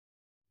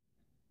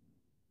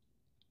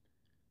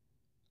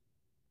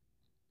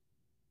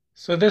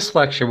So this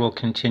lecture will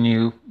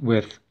continue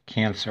with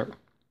cancer.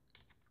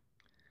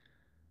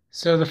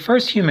 So the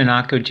first human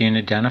oncogene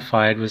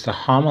identified was the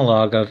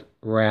homologue of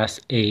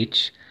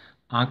RAS-H,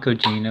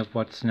 oncogene of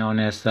what's known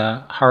as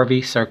the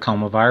Harvey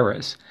sarcoma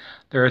virus.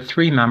 There are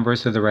three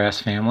members of the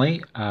RAS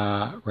family,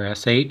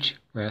 RAS-H,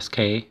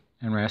 RAS-K,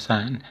 and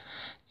RAS-N,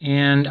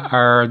 and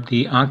are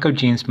the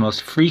oncogenes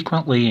most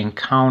frequently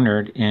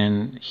encountered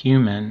in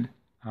human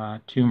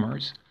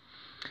tumors.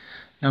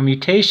 Now,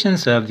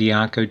 mutations of the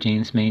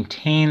oncogenes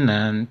maintain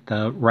then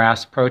the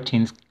RAS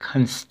proteins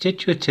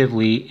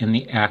constitutively in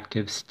the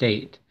active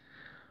state.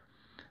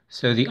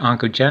 So the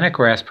oncogenic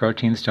RAS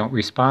proteins don't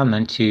respond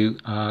then to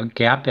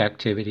gap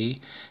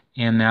activity,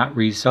 and that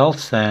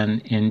results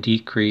then in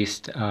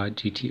decreased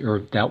GT, or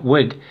that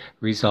would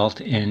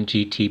result in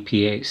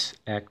GTPase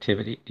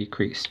activity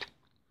decreased.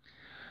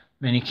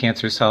 Many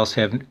cancer cells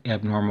have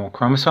abnormal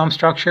chromosome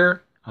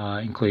structure,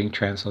 including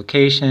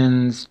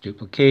translocations,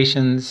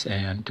 duplications,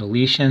 and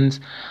deletions.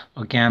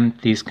 Again,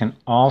 these can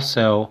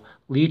also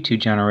lead to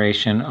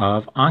generation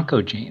of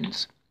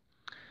oncogenes.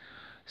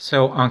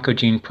 So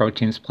oncogene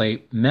proteins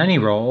play many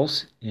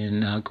roles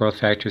in growth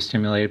factor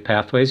stimulated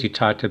pathways. You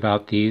talked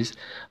about these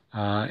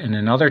in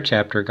another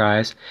chapter,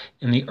 guys.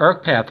 In the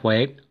ERK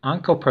pathway,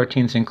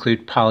 oncoproteins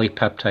include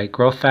polypeptide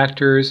growth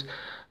factors,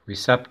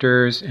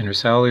 receptors,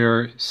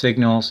 intercellular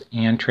signals,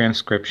 and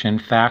transcription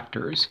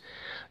factors.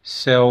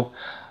 So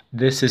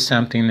this is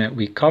something that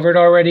we covered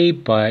already,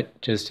 but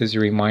just as a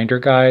reminder,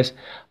 guys,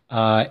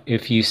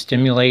 if you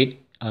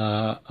stimulate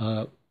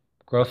a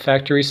growth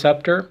factor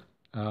receptor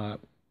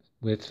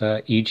with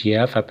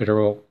EGF,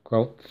 epidermal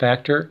growth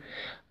factor,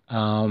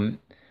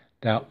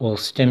 that will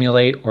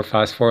stimulate or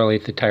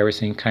phosphorylate the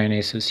tyrosine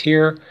kinases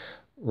here.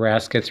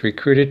 RAS gets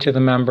recruited to the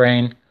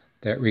membrane,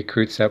 that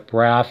recruits up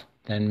RAF,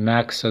 then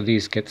MEK, so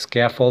these get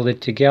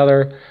scaffolded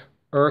together.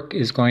 ERK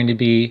is going to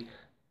be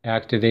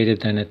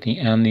activated then at the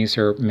end. These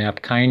are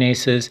MAP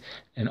kinases,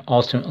 and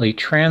ultimately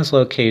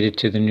translocated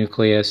to the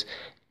nucleus,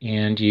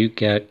 and you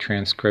get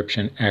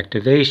transcription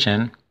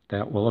activation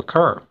that will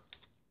occur.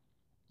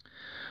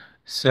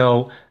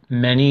 So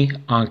many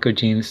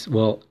oncogenes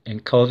will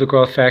encode the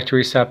growth factor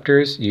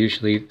receptors,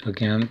 usually,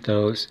 again,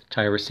 those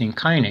tyrosine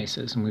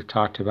kinases, and we've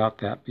talked about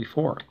that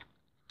before.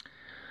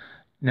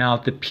 Now,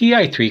 the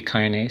PI3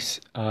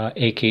 kinase,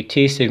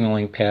 AKT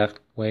signaling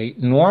pathway,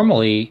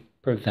 normally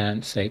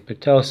prevents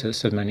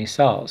apoptosis of many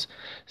cells.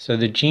 So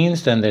the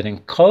genes then that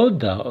encode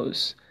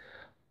those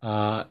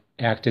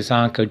act as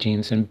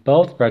oncogenes in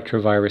both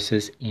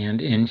retroviruses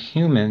and in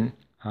human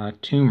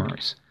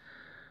tumors.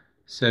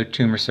 So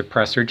tumor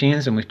suppressor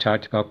genes, and we've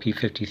talked about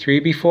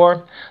P53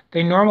 before,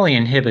 they normally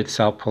inhibit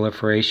cell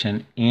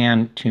proliferation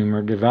and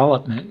tumor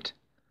development.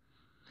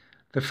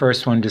 The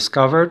first one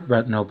discovered,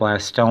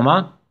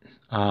 retinoblastoma,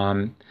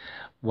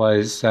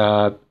 was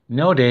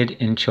noted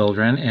in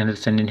children, and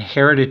it's an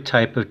inherited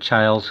type of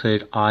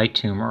childhood eye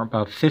tumor.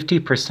 About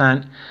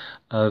 50%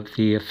 of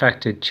the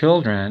affected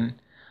children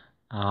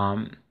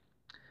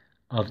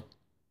of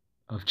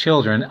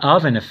children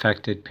of an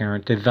affected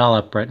parent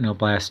develop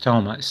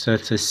retinoblastoma. So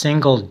it's a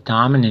single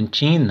dominant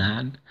gene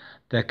then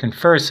that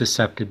confers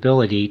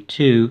susceptibility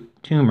to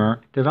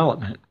tumor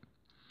development.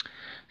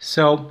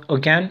 So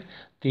again,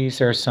 these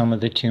are some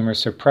of the tumor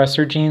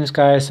suppressor genes,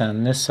 guys.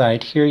 On this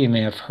side here, you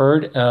may have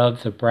heard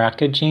of the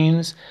BRCA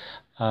genes.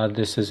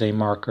 This is a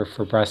marker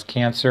for breast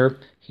cancer.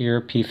 Here,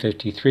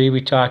 P53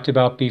 we talked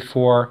about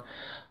before.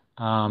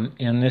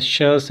 And this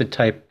shows the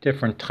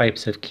different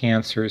types of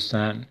cancers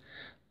then.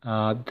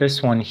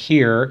 This one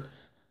here,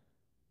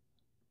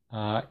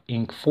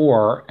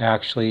 INK4,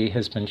 actually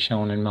has been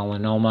shown in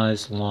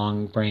melanomas,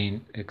 lung,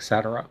 brain,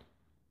 etc.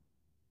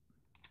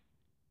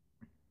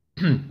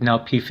 Now,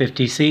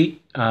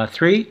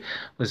 P53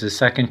 was the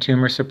second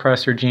tumor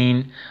suppressor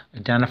gene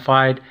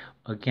identified.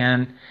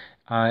 Again,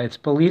 it's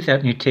believed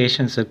that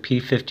mutations of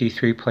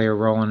P53 play a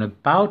role in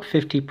about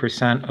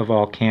 50% of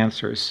all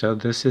cancers, so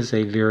this is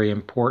a very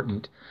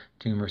important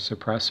tumor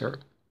suppressor.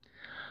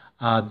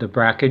 The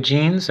BRCA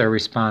genes are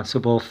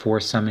responsible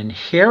for some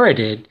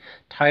inherited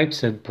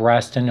types of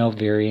breast and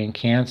ovarian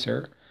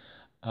cancer.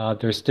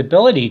 They're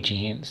stability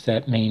genes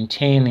that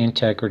maintain the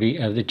integrity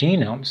of the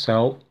genome.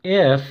 So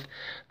if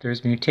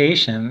there's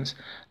mutations,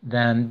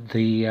 then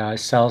the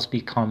cells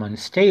become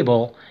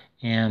unstable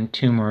and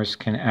tumors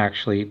can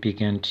actually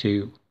begin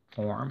to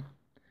form.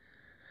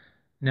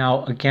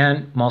 Now,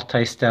 again,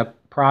 multi-step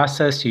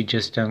process. You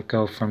just don't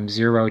go from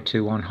 0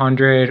 to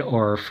 100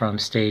 or from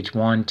stage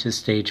 1 to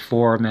stage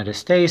 4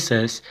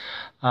 metastasis.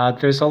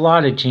 There's a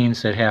lot of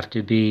genes that have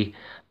to be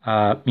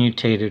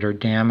mutated or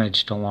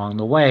damaged along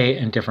the way,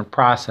 and different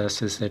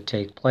processes that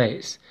take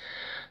place.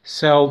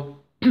 So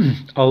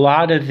a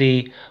lot of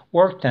the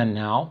work done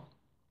now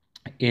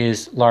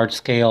is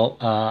large-scale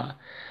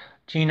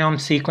genome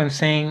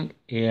sequencing,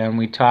 and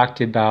we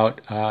talked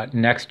about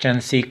next-gen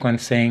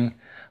sequencing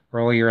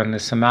earlier in the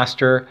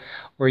semester,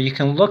 where you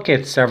can look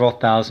at several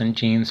thousand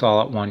genes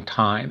all at one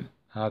time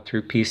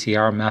through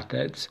PCR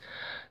methods.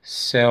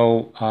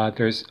 So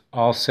there's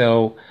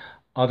also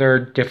other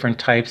different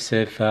types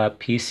of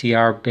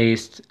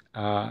PCR-based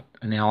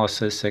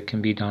analysis that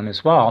can be done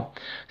as well.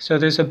 So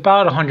there's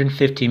about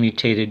 150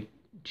 mutated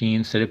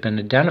genes that have been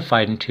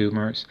identified in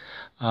tumors,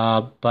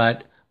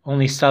 but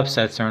only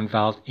subsets are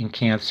involved in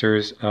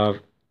cancers of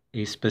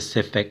a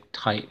specific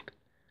type.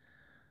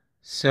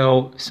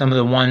 So some of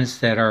the ones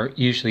that are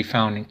usually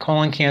found in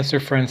colon cancer,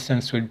 for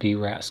instance, would be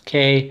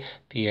RAS-K,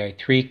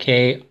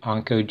 PI3K,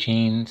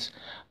 oncogenes,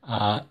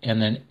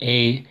 and then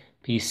A,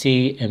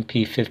 PC, and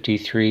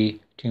P53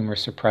 tumor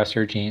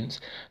suppressor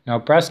genes. Now,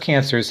 breast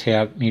cancers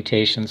have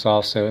mutations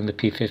also in the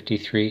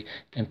P53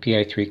 and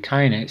PI3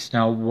 kinase.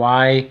 Now,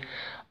 why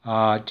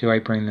do I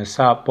bring this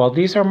up? Well,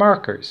 these are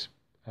markers.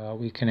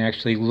 We can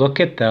actually look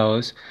at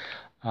those.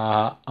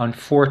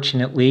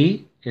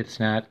 Unfortunately, it's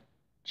not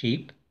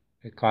cheap.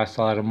 It costs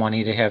a lot of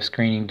money to have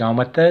screening done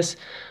with this.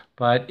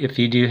 But if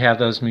you do have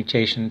those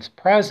mutations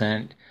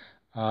present,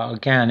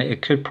 again,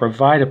 it could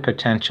provide a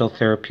potential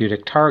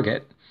therapeutic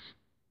target.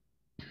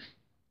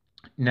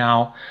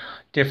 Now,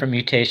 different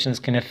mutations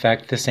can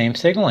affect the same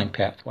signaling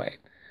pathway.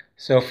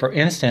 So, for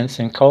instance,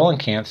 in colon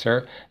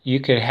cancer, you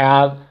could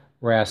have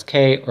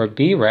RAS-K or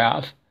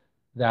BRAF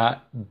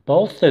that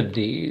both of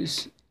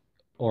these,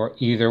 or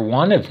either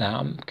one of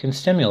them, can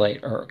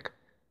stimulate ERK.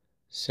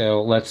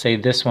 So let's say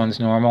this one's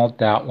normal,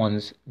 that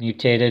one's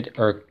mutated,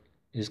 ERK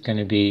is going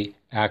to be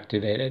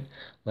activated.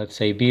 Let's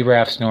say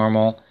BRAF's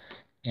normal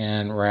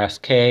and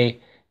RAS-K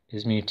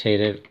is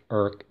mutated,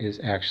 ERK is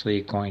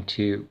actually going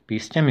to be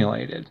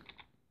stimulated.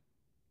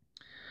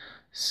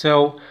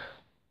 So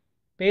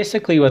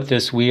basically with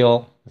this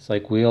wheel, it's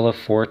like Wheel of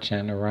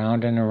Fortune,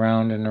 around and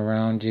around and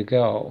around you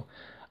go.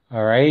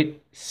 All right,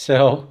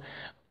 so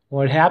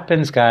what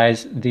happens,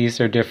 guys,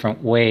 these are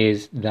different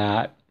ways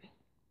that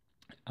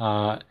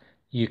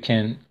you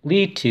can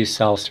lead to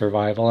cell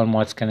survival and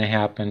what's going to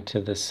happen to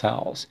the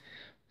cells.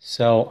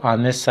 So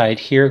on this side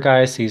here,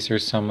 guys, these are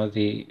some of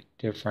the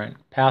different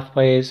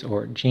pathways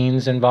or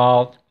genes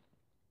involved.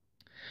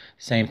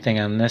 Same thing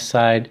on this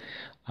side,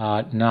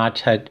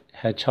 notch,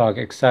 hedgehog,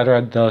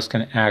 etc. Those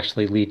can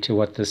actually lead to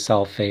what the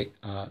cell fate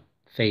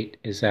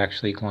is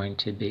actually going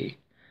to be.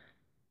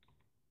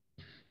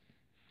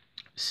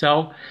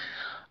 So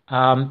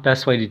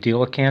best way to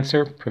deal with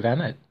cancer, prevent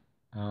it.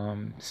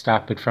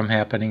 Stop it from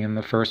happening in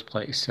the first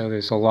place. So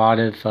there's a lot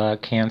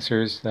of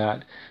cancers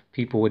that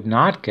people would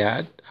not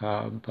get,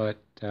 but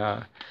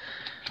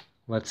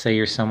let's say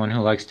you're someone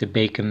who likes to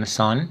bake in the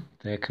sun.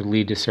 That could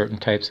lead to certain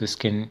types of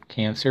skin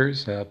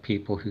cancers.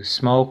 People who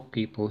smoke,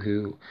 people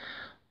who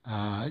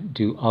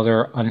do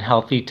other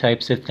unhealthy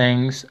types of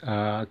things,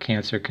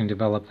 cancer can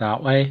develop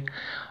that way.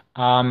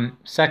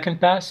 Second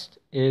best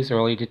is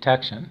early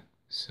detection.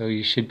 So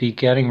you should be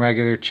getting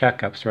regular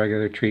checkups,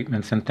 regular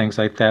treatments, and things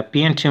like that.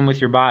 Be in tune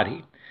with your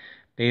body.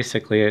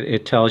 Basically,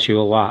 it tells you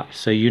a lot.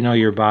 So you know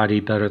your body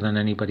better than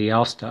anybody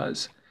else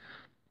does.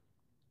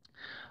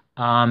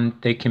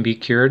 They can be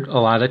cured a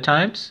lot of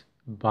times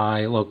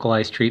by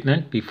localized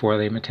treatment before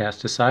they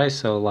metastasize,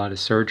 so a lot of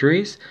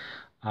surgeries.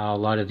 A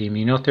lot of the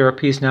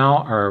immunotherapies now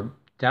are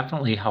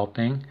definitely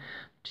helping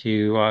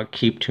to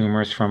keep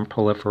tumors from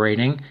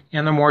proliferating,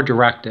 and they're more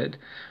directed.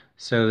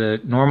 So the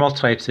normal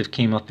types of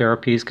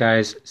chemotherapies,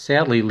 guys,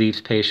 sadly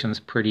leaves patients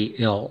pretty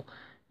ill,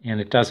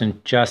 and it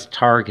doesn't just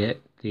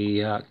target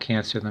the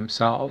cancer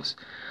themselves.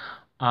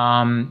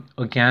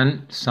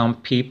 Again, some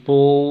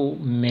people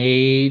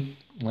may,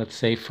 let's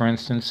say, for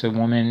instance, a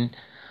woman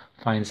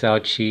finds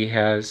out she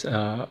has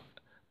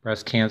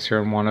breast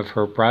cancer in one of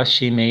her breasts,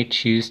 she may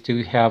choose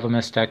to have a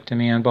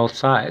mastectomy on both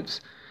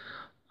sides.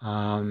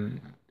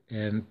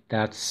 And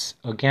that's,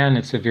 again,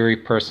 it's a very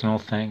personal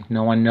thing.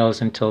 No one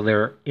knows until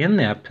they're in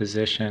that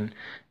position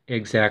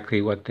exactly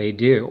what they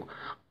do.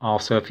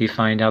 Also, if you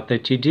find out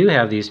that you do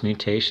have these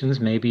mutations,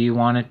 maybe you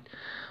want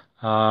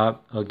to,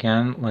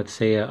 again, let's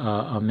say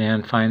a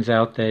man finds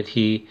out that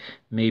he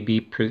may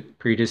be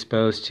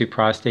predisposed to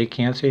prostate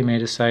cancer, he may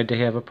decide to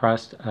have a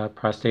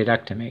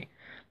prostatectomy,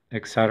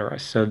 etc.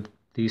 So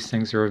these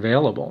things are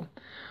available.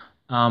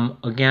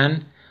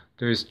 Again,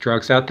 there's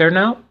drugs out there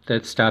now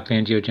that stop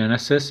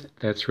angiogenesis.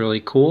 That's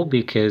really cool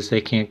because they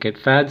can't get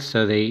fed,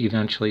 so they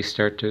eventually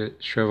start to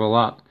shrivel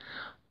up.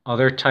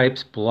 Other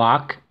types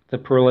block the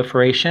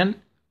proliferation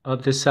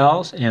of the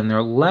cells, and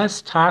they're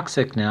less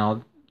toxic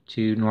now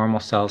to normal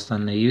cells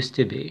than they used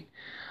to be.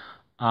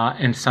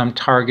 And some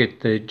target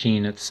the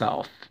gene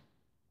itself.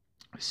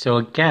 So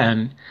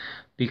again,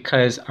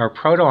 because our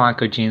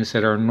proto-oncogenes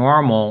that are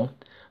normal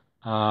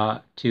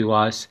to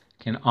us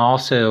can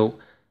also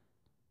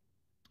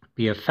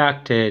be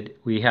affected,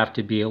 we have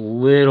to be a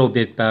little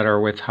bit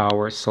better with how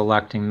we're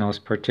selecting those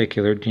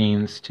particular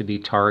genes to be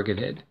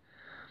targeted.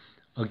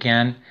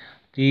 Again,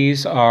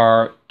 these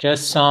are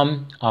just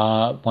some.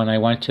 When I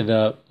went to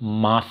the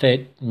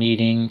Moffitt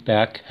meeting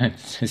back, it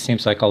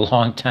seems like a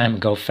long time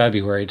ago,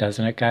 February,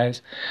 doesn't it,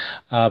 guys?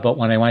 But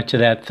when I went to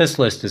that, this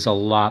list is a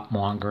lot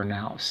longer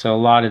now. So a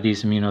lot of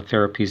these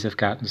immunotherapies have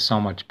gotten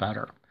so much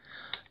better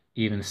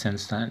even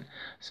since then.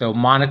 So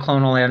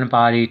monoclonal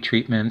antibody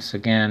treatments,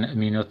 again,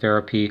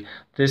 immunotherapy,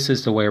 this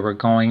is the way we're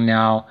going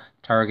now,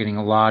 targeting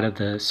a lot of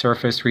the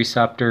surface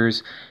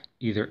receptors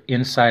either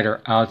inside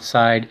or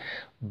outside.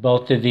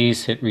 Both of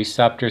these hit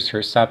receptors.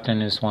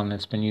 Herceptin is one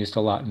that's been used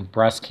a lot in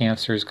breast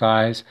cancers,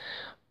 guys.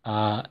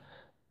 And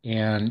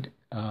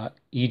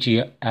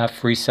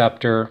EGF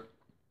receptor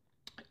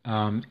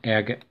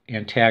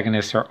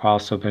antagonists are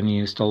also been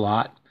used a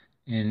lot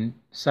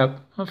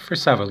for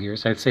several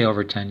years. I'd say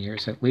over 10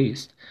 years at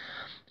least.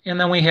 And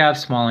then we have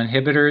small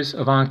inhibitors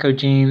of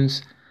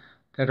oncogenes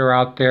that are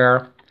out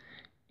there.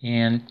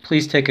 And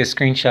please take a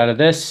screenshot of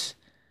this,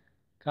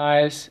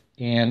 guys.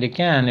 And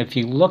again, if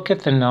you look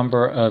at the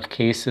number of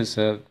cases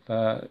of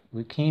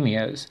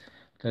leukemias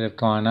that have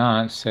gone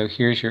on, so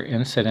here's your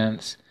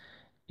incidence.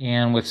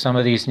 And with some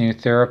of these new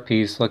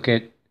therapies, look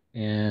at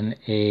in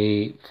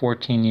a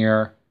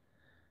 14-year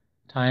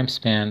time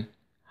span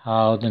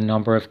how the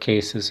number of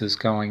cases is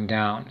going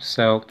down.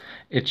 So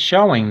it's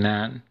showing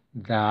then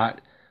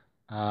that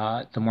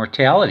the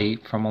mortality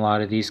from a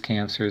lot of these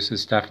cancers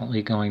is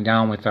definitely going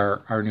down with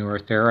our newer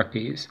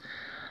therapies.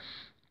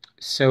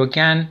 So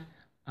again,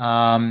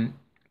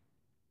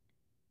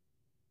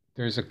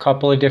 there's a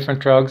couple of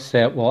different drugs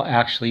that will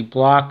actually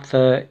block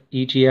the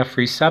EGF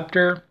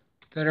receptor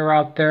that are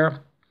out there.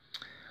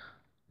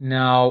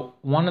 Now,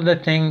 one of the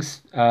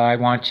things I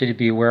want you to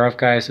be aware of,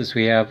 guys, is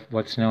we have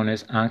what's known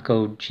as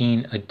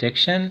oncogene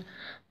addiction.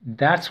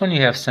 That's when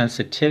you have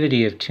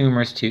sensitivity of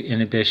tumors to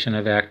inhibition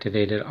of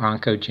activated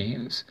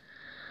oncogenes.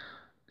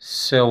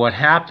 So what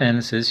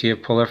happens is you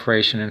have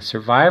proliferation and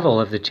survival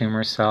of the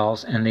tumor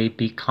cells, and they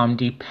become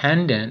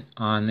dependent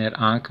on that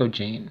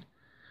oncogene.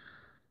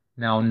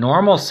 Now,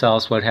 normal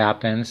cells, what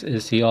happens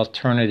is the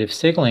alternative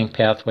signaling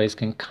pathways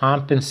can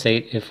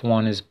compensate if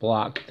one is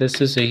blocked. This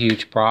is a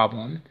huge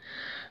problem.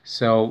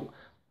 So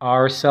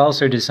our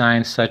cells are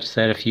designed such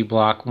that if you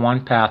block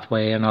one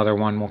pathway, another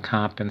one will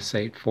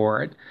compensate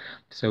for it.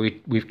 So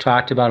we've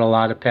talked about a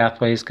lot of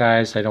pathways,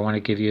 guys. I don't want to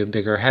give you a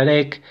bigger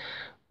headache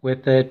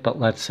with it, but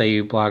let's say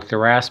you block the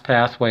RAS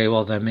pathway,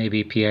 well then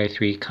maybe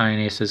PI3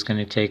 kinase is going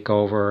to take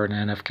over, an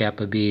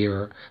NF-kappa B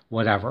or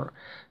whatever.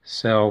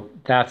 So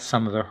that's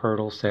some of the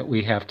hurdles that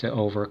we have to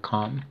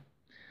overcome.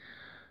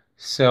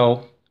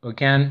 So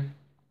again,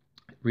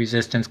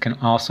 resistance can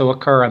also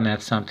occur, and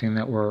that's something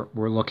that we're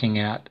looking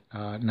at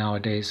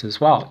nowadays as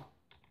well.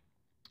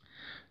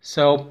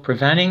 So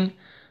preventing,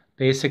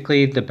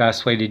 basically the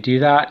best way to do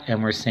that,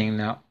 and we're seeing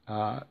that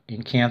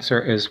in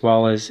cancer as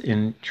well as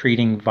in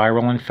treating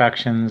viral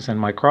infections and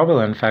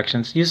microbial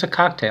infections, use a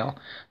cocktail.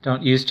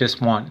 Don't use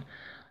just one.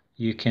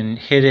 You can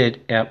hit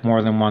it at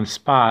more than one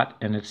spot,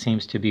 and it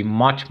seems to be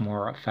much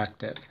more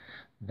effective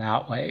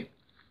that way.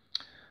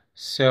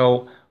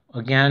 So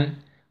again,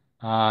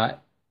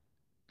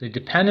 the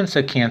dependence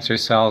of cancer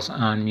cells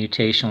on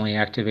mutationally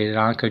activated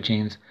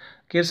oncogenes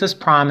gives us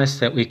promise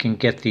that we can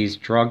get these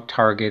drug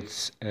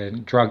targets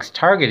and drugs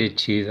targeted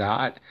to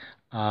that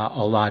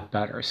a lot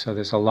better. So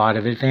there's a lot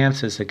of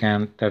advances,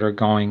 again, that are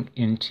going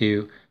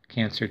into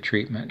cancer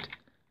treatment.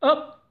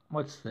 Oh,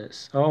 what's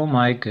this? Oh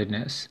my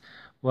goodness.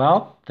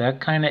 Well,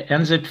 that kind of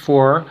ends it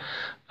for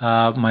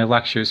my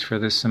lectures for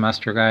this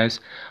semester, guys.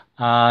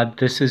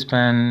 This has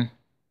been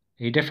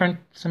a different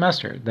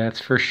semester, that's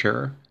for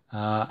sure.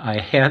 I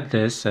had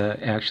this,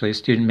 actually a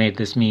student made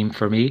this meme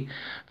for me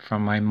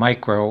from my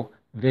micro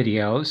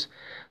videos.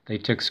 They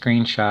took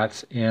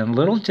screenshots, and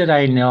little did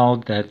I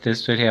know that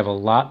this would have a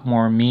lot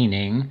more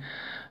meaning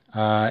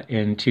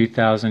in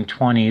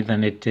 2020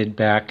 than it did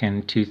back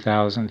in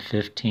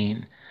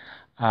 2015.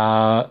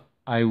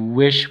 I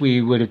wish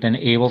we would have been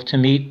able to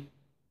meet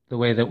the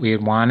way that we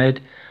had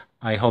wanted.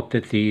 I hope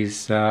that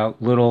these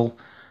little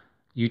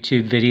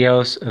YouTube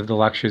videos of the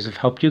lectures have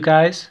helped you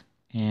guys,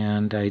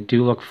 and I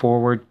do look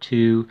forward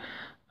to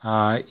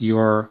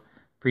your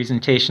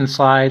presentation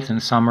slides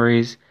and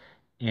summaries,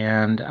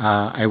 and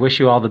I wish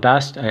you all the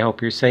best. I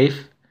hope you're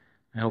safe.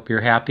 I hope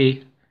you're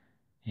happy,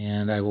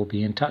 and I will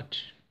be in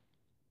touch.